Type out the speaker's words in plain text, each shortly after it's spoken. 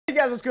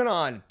guys, what's going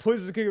on?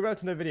 PoisonousCookie back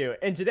to the video,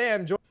 and today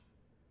I'm joined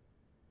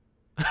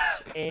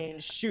and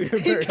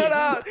Shootabirdie. He cut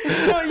out.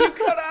 No, you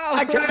cut out.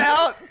 I cut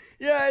out.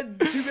 Yeah,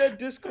 too bad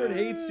Discord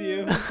hates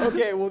you.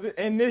 Okay, well,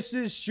 and this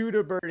is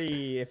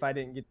Shootabirdie. If I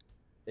didn't get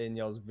in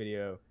y'all's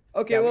video.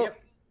 Okay, Yeah, well,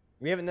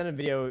 we haven't done a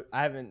video.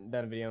 I haven't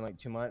done a video in like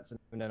 2 months, and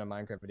I haven't done a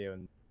Minecraft video,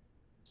 and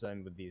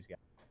same with these guys.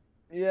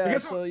 yeah.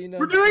 Because So you know,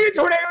 we're doing a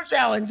tornado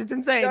challenge. It's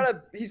insane.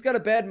 he's got a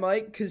bad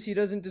mic because he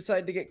doesn't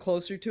decide to get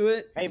closer to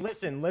it. Hey,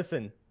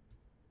 listen.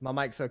 My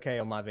mic's okay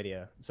on my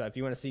video, so if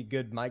you want to see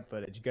good mic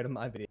footage, go to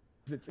my video.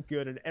 It's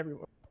good at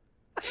everyone.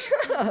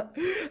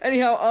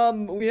 Anyhow,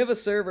 we have a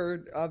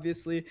server,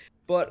 obviously,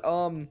 but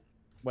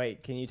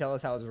Wait, can you tell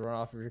us how it's run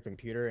off of your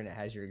computer and it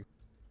has your?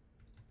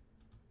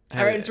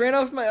 all right, it's ran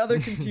off my other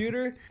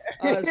computer.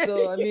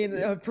 So I mean,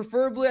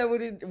 preferably I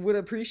would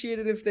appreciate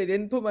it if they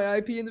didn't put my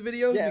IP in the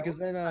video, Yeah, because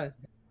then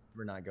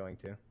we're not going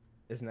to.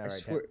 Isn't that I right?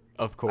 swear,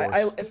 Of course.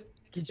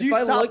 Could if you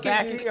I stop look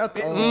at backing you- up?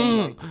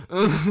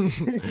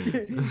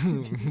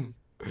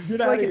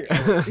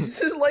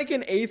 This is like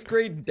an 8th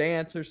grade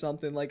dance or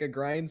something, like a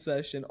grind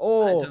session. My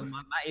Oh,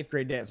 8th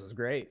grade dance was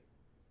great.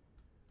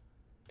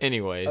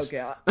 Anyways.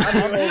 okay,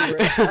 I'm over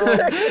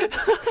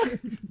it.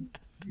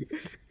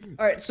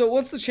 All right, so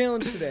what's the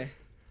challenge today?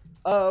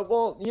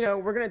 Well, you know,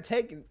 we're gonna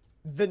take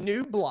the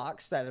new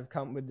blocks that have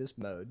come with this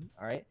mode.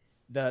 All right,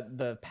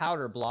 the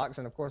powder blocks,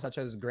 and of course I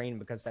chose green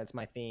because that's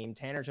my theme.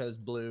 Tanner chose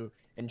blue,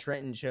 and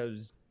Trenton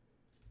chose.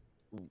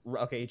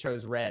 Okay, he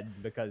chose red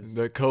because.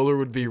 The color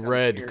would be He's on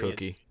red, period.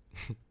 Cookie.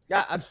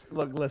 Yeah,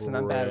 look, listen,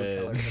 I'm bad with Red.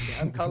 color. Okay,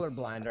 I'm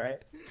colorblind, all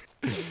right?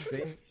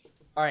 See?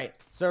 All right,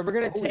 so we're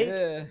gonna Oh take.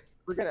 yeah,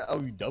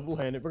 You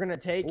double-handed. We're gonna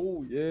take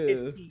oh yeah.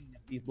 15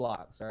 of these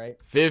blocks, all right?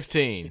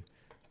 15.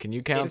 Can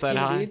you count that 15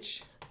 high?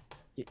 each?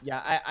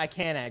 Yeah, I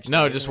can actually.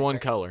 No, Isn't just it one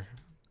great? color.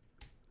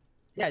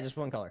 Yeah, just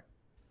one color.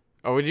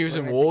 Are we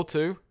using gonna wool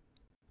too?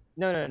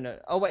 No.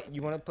 Oh wait,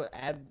 you want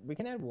to we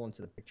can add wool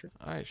into the picture.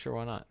 All right, sure,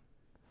 why not?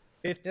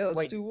 'Let's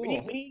wait, do we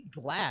wool. need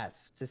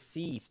glass to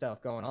see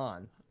stuff going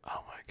on.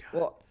 Oh my god.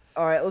 Well,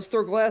 all right, let's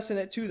throw glass in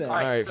it too then.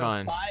 Alright, so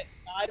fine.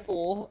 Five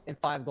wool and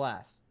 5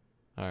 glass.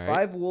 All right.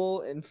 5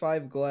 wool and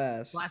 5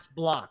 glass. Glass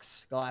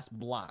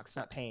blocks,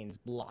 not panes,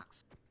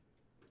 blocks.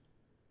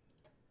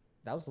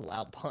 That was a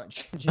loud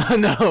punch. I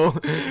know.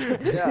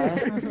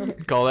 Yeah.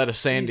 Call that a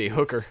Sandy Jesus.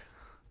 Hooker.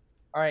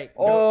 All right.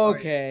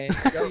 Okay.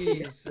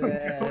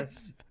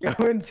 Jesus.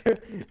 Go into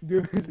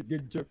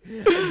good joke.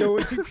 Go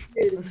into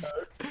creative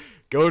mode.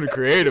 Go to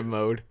creative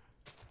mode.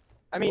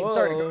 I mean, Whoa.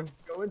 sorry.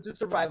 Go into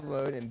survival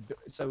mode, and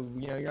so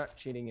you know you're not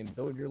cheating, and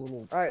build your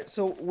little. All right,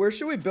 so where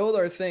should we build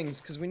our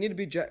things? Because we need to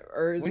be,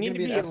 or is it gonna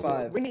be an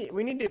F5?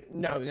 We need to.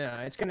 No.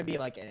 It's gonna be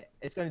like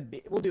it's gonna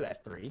be. We'll do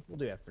F3. We'll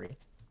do F3.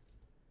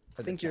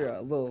 I think you're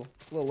a little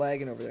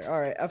lagging over there. All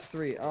right,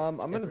 F3. I'm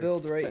gonna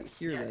build right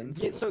here then.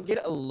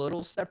 Get a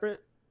little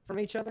separate from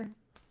each other.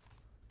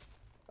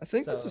 I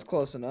think this so- is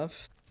close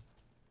enough.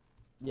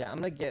 Yeah, I'm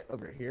gonna get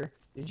over here.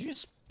 Did you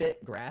just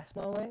spit grass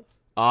my way?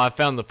 Oh, I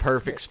found the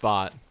perfect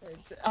spot.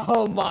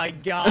 Oh my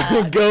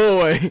god. Go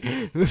away.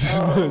 This is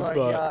Oh my my spot.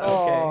 God.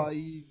 Oh,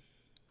 Okay.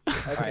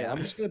 okay. Alright, I'm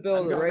just gonna I'm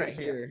build it going right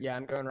here. Yeah,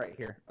 I'm going right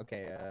here.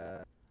 Okay,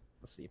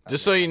 let's see if I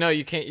Just can- so you know,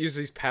 you can't use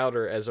these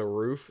powder as a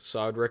roof,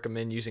 so I'd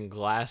recommend using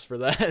glass for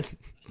that.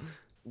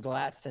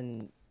 glass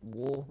and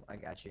wool. I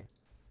got you.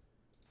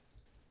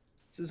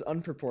 This is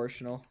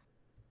unproportional.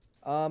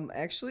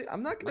 Actually,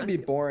 I'm not gonna Mine's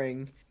be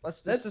boring.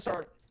 Let's just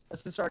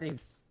already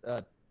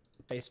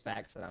face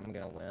facts that I'm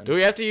gonna win. Do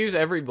we have to use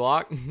every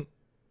block?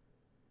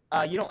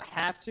 You don't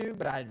have to,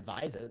 but I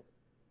advise it.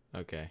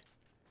 Okay.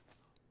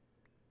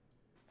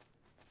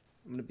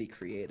 I'm gonna be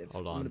creative.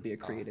 Hold I'm on. gonna be a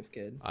creative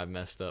kid. I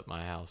messed up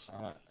my house.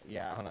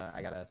 Yeah, hold on.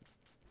 I gotta.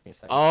 give me a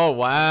second. Oh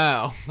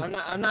wow.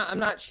 I'm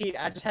not cheating.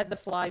 I just had to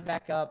fly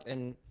back up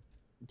and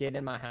get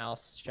in my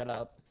house. Shut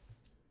up.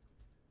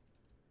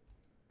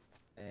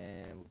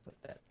 And we'll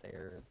put that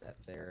there,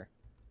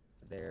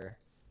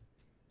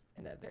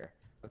 and that there.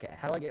 Okay,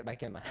 how do I get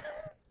back in my house?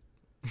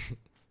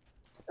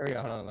 There we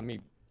go. Hold on. Let me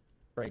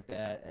break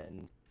that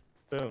and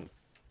boom.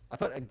 I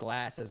put a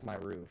glass as my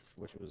roof,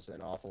 which was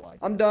an awful idea.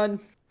 I'm done.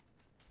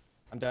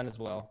 I'm done as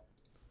well.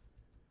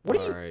 What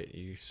are you? Alright,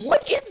 you.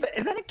 What is that?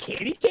 Is that a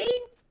candy cane?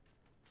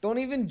 Don't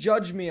even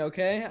judge me,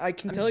 okay? I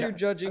can tell you're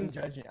judging.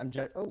 I'm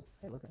judging. Oh,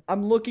 hey, look.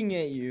 I'm looking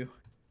at you.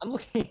 I'm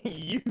looking at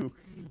you.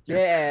 Your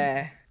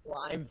Yeah.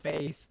 slime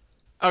face.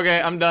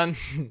 Okay, I'm done.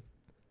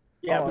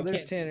 Yeah, Oh, we there's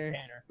can't see Tanner.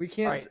 Tanner. We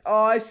can't. Alright.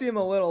 Oh, I see him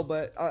a little,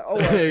 but oh.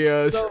 There well. he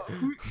goes. So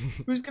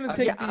who's gonna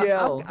take Yeah, the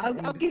L?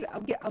 I'll give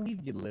you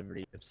the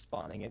liberty of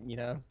spawning it. You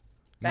know.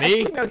 Me?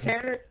 Actually, no,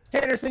 Tanner.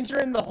 Tanner, since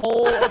you're in the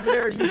hole over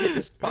there, you get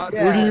to spawn.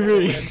 Yeah. What do you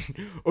mean?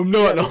 I'm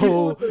not in a the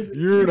hole. people with the-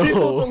 You're in a the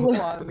people hole. with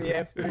Spawn the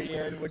F3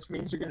 in, which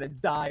means you're gonna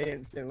die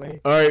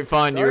instantly. Alright,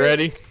 fine. You Sorry.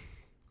 ready?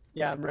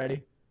 Yeah, I'm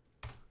ready.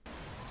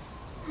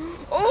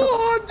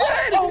 Oh, I'm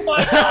dead! Oh my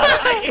god!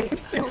 I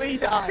instantly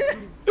died.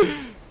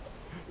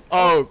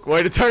 Oh,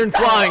 way to turn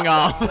flying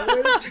off.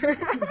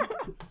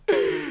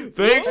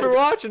 Thanks for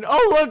watching.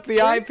 Oh, look, the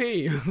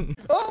IP.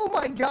 Oh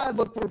my god!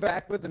 Look, we're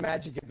back with the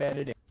magic of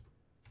editing.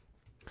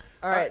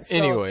 All right. So,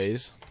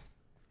 Anyways,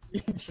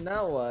 so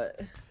now what?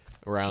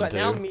 round But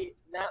 2.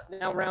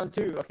 now round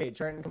 2. Okay,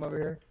 Trenton, come over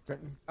here.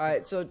 Trenton. All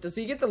right. So does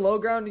he get the low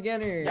ground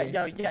again, or?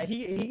 Yeah.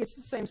 He gets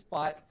the same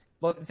spot.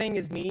 But the thing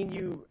is, me and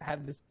you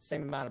have the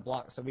same amount of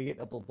blocks, so we get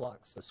double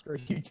blocks. So screw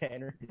you,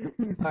 Tanner.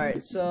 All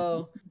right.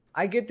 So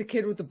I get the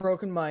kid with the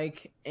broken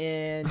mic,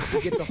 and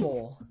he gets a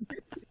hole.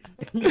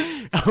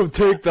 I'll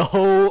take the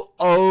hole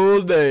all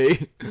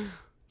day.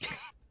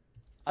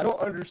 I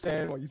don't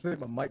understand why you think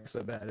my mic's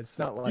so bad. It's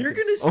not like You're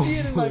gonna see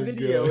it in my my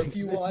video God. if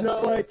you It's watch.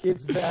 not like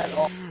it's that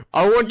awful.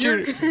 I want You're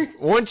you, gonna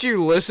once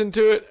you listen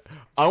to it,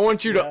 I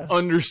want you Yeah. to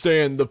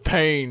understand the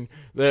pain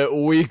that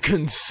we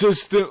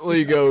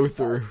consistently go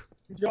through.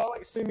 Could y'all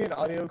like send me an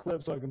audio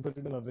clip so I can put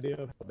it in my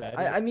video? How bad it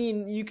is? I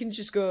mean, you can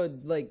just go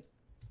like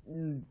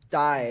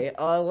die.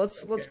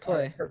 Let's Okay,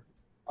 play.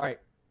 All right.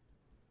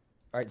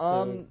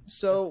 So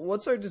So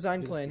what's our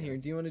design plan here?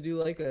 Do you want to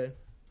do like a?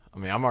 I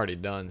mean, I'm already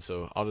done,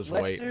 so I'll just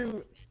let's wait.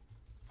 do.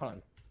 Hold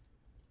on.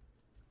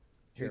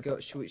 Should we go?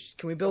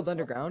 Can we build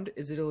underground?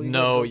 Is it illegal? to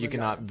No, build you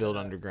cannot underground? build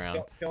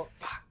underground. Don't.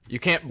 You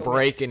can't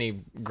break any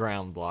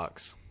ground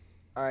blocks.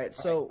 All right.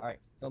 So all right.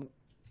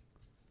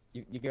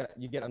 You get.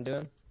 I'm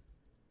doing.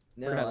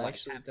 no, We're gonna, I like,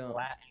 actually have don't.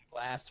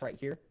 glass right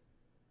here.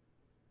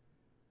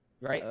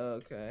 Right.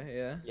 Okay.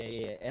 Yeah.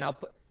 Yeah. And I'll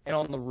put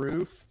on the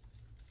roof.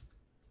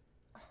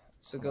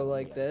 So go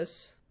like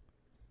this.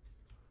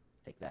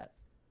 Take that.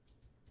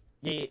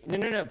 Yeah.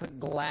 No. Put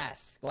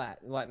glass.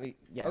 Let me.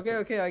 Yeah. Okay. put-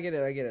 Okay. I get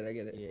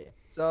it. Yeah.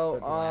 So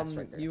Put glass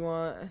right there. you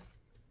want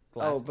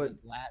Glass, Oh,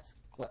 but- glass.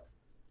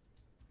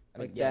 I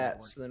mean, like yeah, that,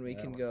 works. so then we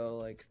Yeah, can that go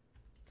like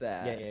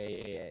that.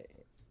 Yeah.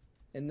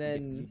 And You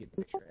then get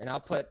the picture. And I'll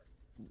put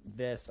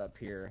this up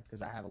here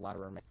because I have a lot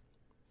of room.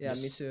 yeah,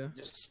 Just- me too.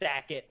 Just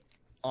stack it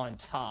on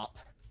top.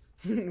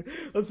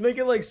 Let's make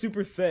it like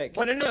super thick.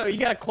 Well, no, you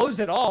gotta close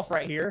it off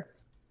right here.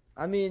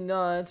 I mean,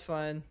 no, that's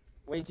fine.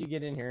 Wait till you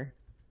get in here.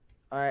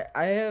 All right,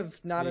 I have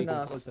not So you can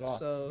enough. close it off.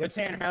 So Yo,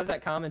 Tanner, how's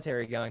that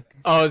commentary going?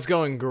 Oh, it's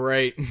going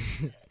great.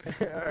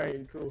 All right,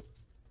 cool.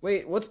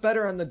 wait, what's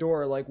better on the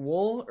door, like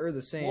wool or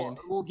the sand?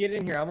 We'll get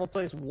in here. I'm gonna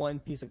place one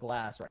piece of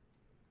glass right.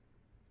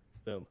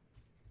 Boom.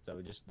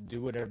 So just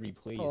do whatever you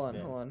please. Hold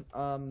then.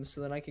 on. So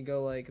then I can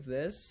go like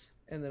this,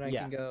 and then I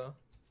Yeah. can go.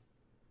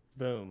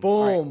 Boom. Boom.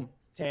 All right,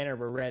 Tanner,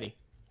 we're ready.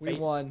 We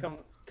won.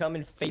 Come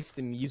and face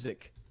the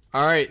music.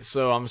 All right,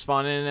 so I'm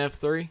spawning in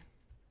F3.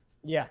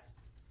 Yeah.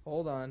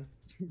 Hold on.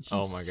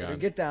 Oh my Better god.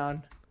 get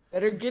down.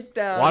 Better get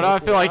down. Why do I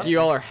feel like you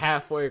all are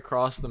halfway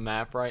across the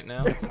map right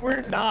now?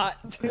 We're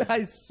not.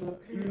 I swear.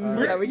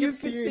 Yeah, we can You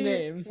see your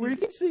name. We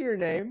can see your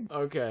name.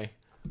 Okay.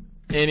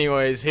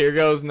 Anyways, here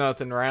goes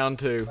nothing. Round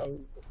 2. Oh.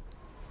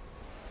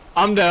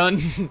 I'm done.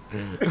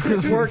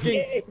 It's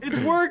working. It's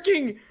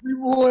working. We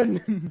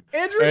won.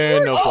 Andrew,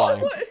 And no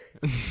flying. what?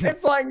 And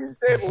flying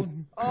disabled.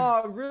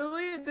 Oh,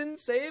 really? It didn't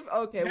save?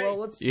 Okay, well,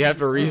 let's. You have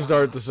to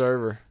restart the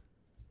server.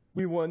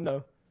 We won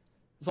though.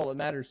 That's all that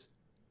matters.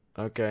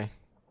 Okay.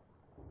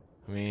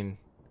 I mean,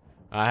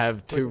 I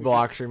have 2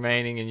 blocks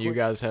remaining and you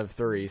guys have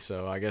 3,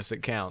 so I guess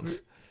it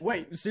counts.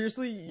 Wait,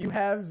 seriously? You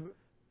have?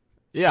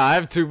 Yeah, I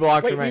have 2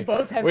 blocks Wait, we remaining.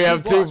 both have We two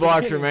have 2 blocks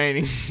blocks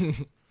remaining.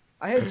 remaining.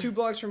 I had 2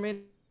 blocks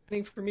remaining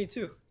for me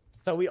too.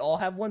 So we all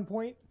have 1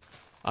 point?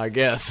 I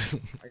guess.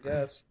 I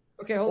guess.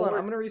 Okay, hold on. Or-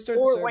 I'm gonna restart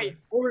the Or server.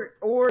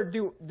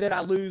 wait, did I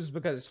lose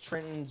because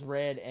Trenton's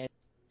red and?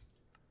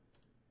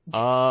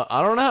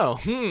 I don't know.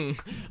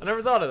 I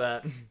never thought of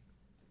that.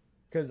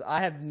 Because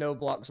I have no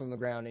blocks on the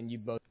ground and you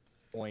both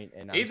point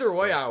and Either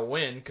way, I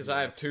win because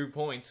I have 2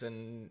 points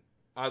and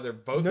either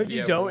both No, of you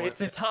you have don't. one.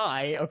 It's a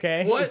tie.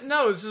 Okay. What? It's-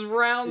 No, this is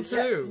round 2.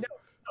 Yeah, no,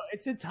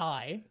 it's a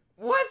tie.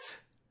 What?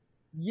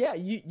 Yeah,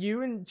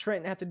 you and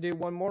Trenton have to do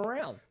one more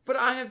round. But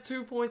I have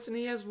 2 points and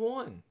he has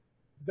 1.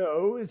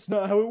 No, it's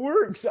not how it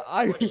works.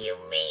 What do you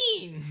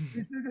mean?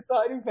 It's the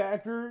deciding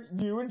factor.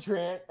 You and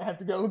Trent have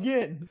to go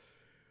again.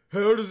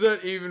 How does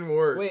that even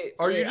work? Wait,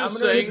 Are you wait, just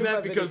I'm gonna saying resume that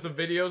my because the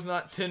video's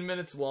not 10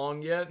 minutes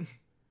long yet?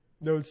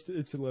 No, it's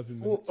 11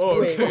 Well,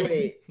 Oh, wait,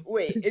 okay.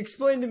 wait.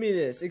 Explain to me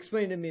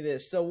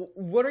this. So,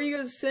 what are you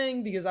guys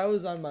saying? Because I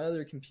was on my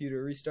other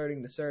computer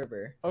restarting the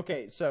server.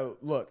 Okay, so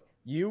look,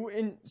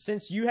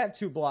 since you have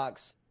 2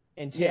 blocks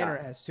and Tanner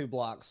has 2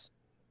 blocks,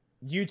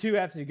 you 2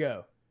 have to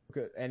go.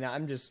 Okay, and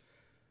I'm just.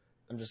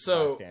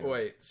 So, bystander.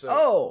 wait. So,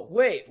 Oh,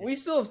 wait. We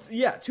still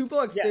have 2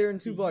 blocks Yeah, there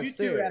and 2 blocks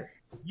there.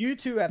 You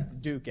 2 have to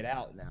duke it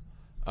out now.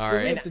 all So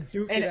we right. have to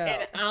duke And it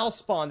out. I'll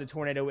spawn the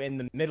tornado in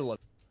the middle of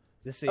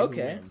it to see who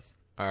Okay. wins.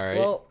 All right.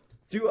 Well,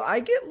 do I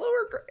get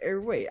lower?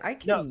 Or wait, I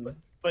No, can.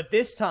 but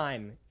this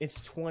time it's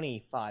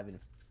 25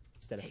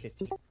 instead of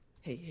 15.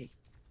 Hey,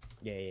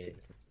 Yeah.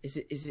 is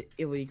it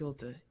illegal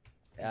to?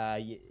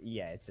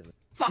 Yeah, it's a.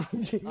 Fuck.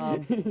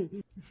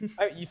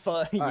 You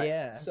fun? Alright,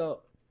 Yeah.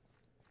 So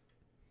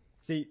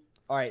See,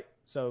 all right.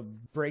 So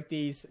break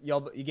these. You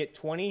get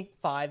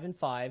 25 and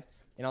 5,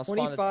 and I'll spawn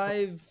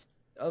 25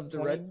 of the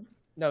 20 red.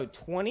 No,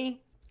 20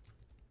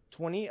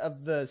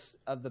 of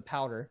the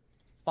powder,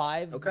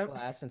 5 of Okay. the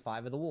glass, and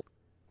 5 of the wool.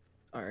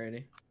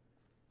 Alrighty.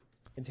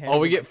 And oh,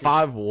 we get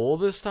 5 wool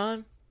this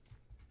time?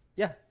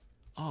 Yeah.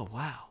 Oh,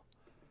 wow.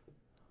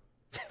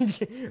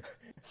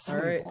 So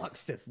many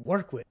blocks to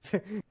work with.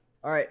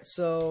 All right,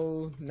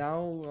 so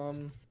now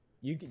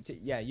you can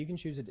you can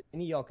choose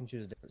any of y'all can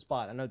choose a different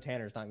spot. I know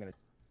Tanner's not gonna choose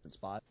a different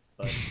spot,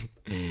 but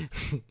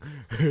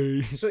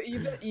so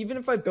even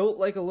if I built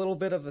like a little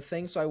bit of a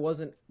thing, so I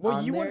wasn't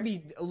you want to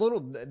be a little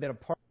bit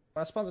apart.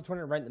 When I spawn the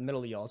tornado right in the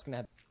middle of y'all, it's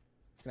gonna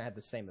have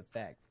the same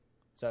effect.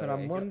 So, but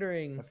I'm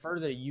wondering, the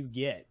further you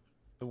get,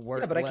 the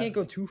worse. Yeah, but I can't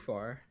go too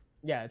far.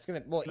 Yeah, it's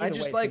gonna. Well, I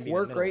just like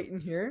work right in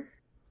here.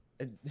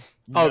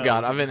 Oh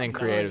God, I've been in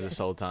creative this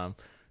whole time.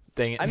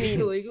 Dang it. I mean,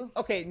 illegal.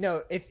 Okay,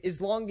 no. If as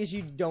long as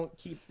you don't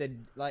keep the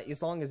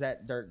as long as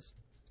that dirt's,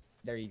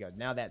 there you go.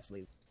 Now that's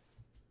legal.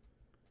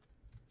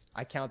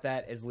 I count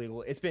that as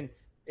legal. It's been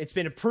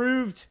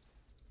approved.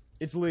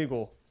 It's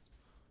legal.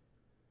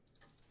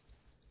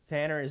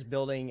 Tanner is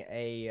building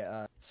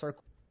a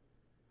circle.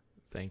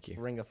 Thank you.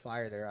 Ring of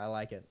fire there. I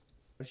like it.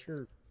 What's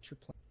your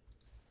plan?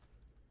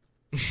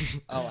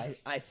 Oh,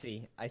 I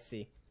see.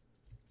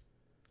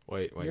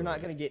 Wait. You're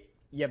not gonna get.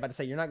 Yeah, about to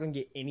say you're not gonna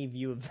get any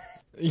view of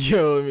that.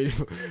 Yo, let me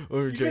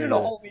You've been in a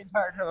hole the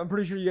entire time. I'm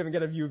pretty sure you haven't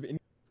got a view of any.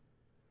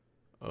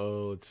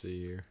 Oh, let's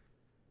see here.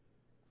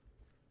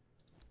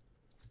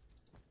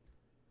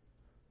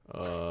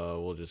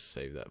 We'll just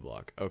save that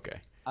block. Okay.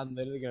 I'm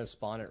literally gonna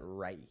spawn it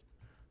right.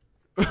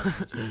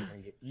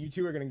 You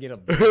two are gonna get a.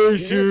 Oh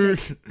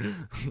shoot!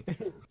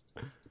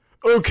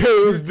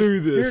 Okay, let's do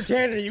this. Here,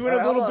 Tanner, you want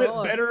a little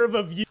bit better of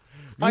a view.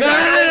 No!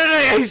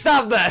 Hey,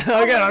 stop that!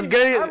 Okay, I'm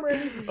getting. I'm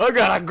ready. I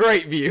got a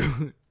great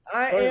view.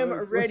 I am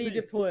ready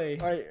to play.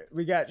 All right,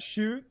 we got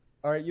shoot.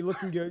 All right, you're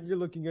looking good. You're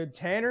looking good,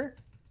 Tanner.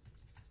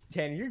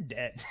 Tanner, you're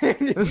dead.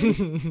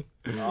 You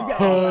got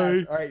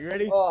Hi. all right, you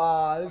ready?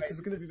 Oh, this is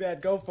gonna be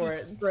bad. Go for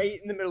it.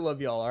 Right in the middle of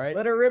y'all. All right.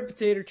 Let her rip,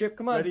 potato chip.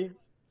 Come on. Ready?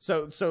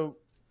 So,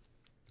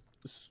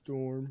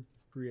 storm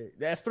create.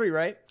 That's 3,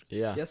 right?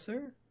 Yeah. Yes,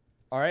 sir.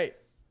 All right.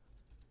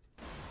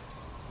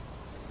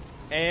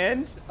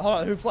 And hold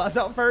on, who flies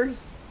out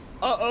first?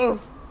 Uh-oh.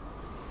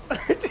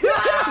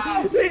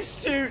 They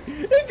shoot.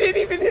 It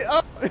didn't even hit.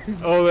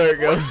 Oh, there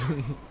it goes.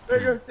 There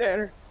goes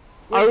Tanner.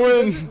 I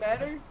win. Does it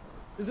matter?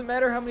 Does it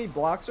matter how many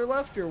blocks are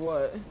left or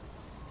what?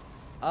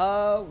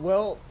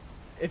 Well,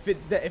 if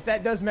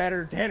that does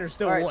matter, Tanner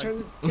still All right,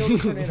 won. kill the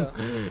tornado.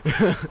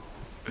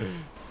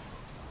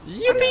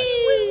 Yippee!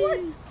 Wait, what?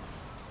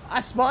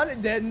 I spawned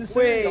it dead in the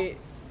center.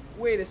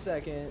 Wait a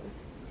second.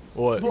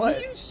 What? What?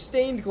 Did you use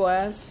stained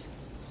glass?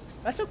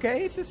 That's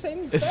okay. It's the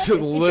same. It's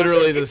effect.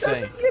 literally the It same.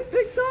 doesn't get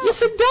picked up.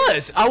 Yes, it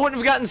does. I wouldn't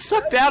have gotten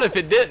sucked out if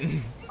it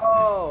didn't.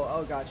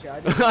 Oh,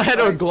 gotcha. I had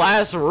a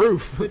glass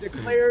roof. The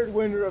declared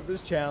winner of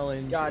this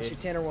challenge. Gotcha. is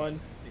Tanner won.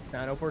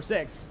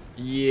 9046.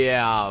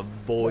 Yeah,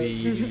 boy.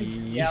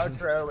 The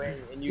outro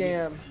and you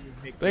Damn. get your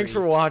victory. Thanks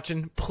for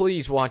watching.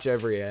 Please watch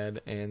every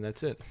ad, and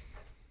that's it.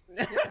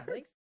 Yeah,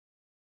 thanks.